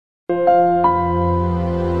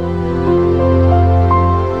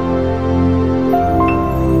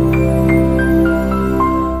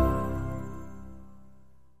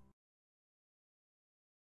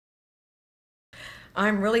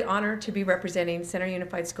I'm really honored to be representing Center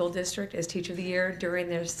Unified School District as Teacher of the Year during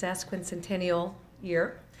their sesquicentennial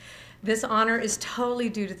year. This honor is totally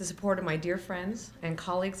due to the support of my dear friends and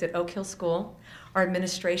colleagues at Oak Hill School, our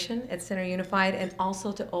administration at Center Unified, and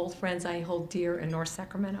also to old friends I hold dear in North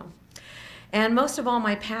Sacramento. And most of all,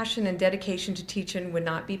 my passion and dedication to teaching would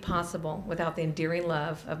not be possible without the endearing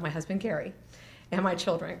love of my husband Gary and my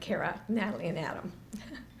children, Kara, Natalie, and Adam.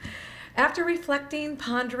 After reflecting,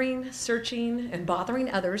 pondering, searching, and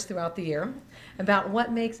bothering others throughout the year about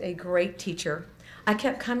what makes a great teacher, I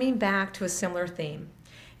kept coming back to a similar theme.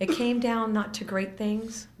 It came down not to great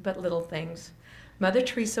things, but little things. Mother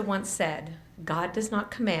Teresa once said, "God does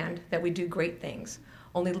not command that we do great things,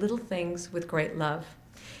 only little things with great love."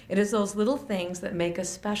 It is those little things that make us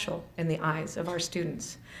special in the eyes of our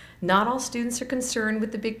students. Not all students are concerned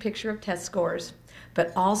with the big picture of test scores,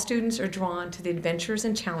 but all students are drawn to the adventures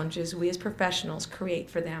and challenges we as professionals create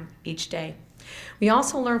for them each day. We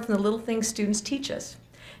also learn from the little things students teach us.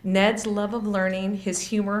 Ned's love of learning, his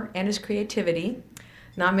humor, and his creativity.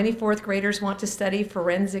 Not many fourth graders want to study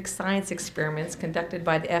forensic science experiments conducted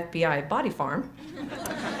by the FBI body farm.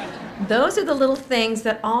 Those are the little things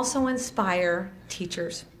that also inspire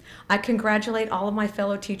teachers. I congratulate all of my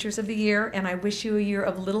fellow teachers of the year, and I wish you a year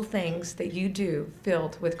of little things that you do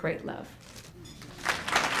filled with great love.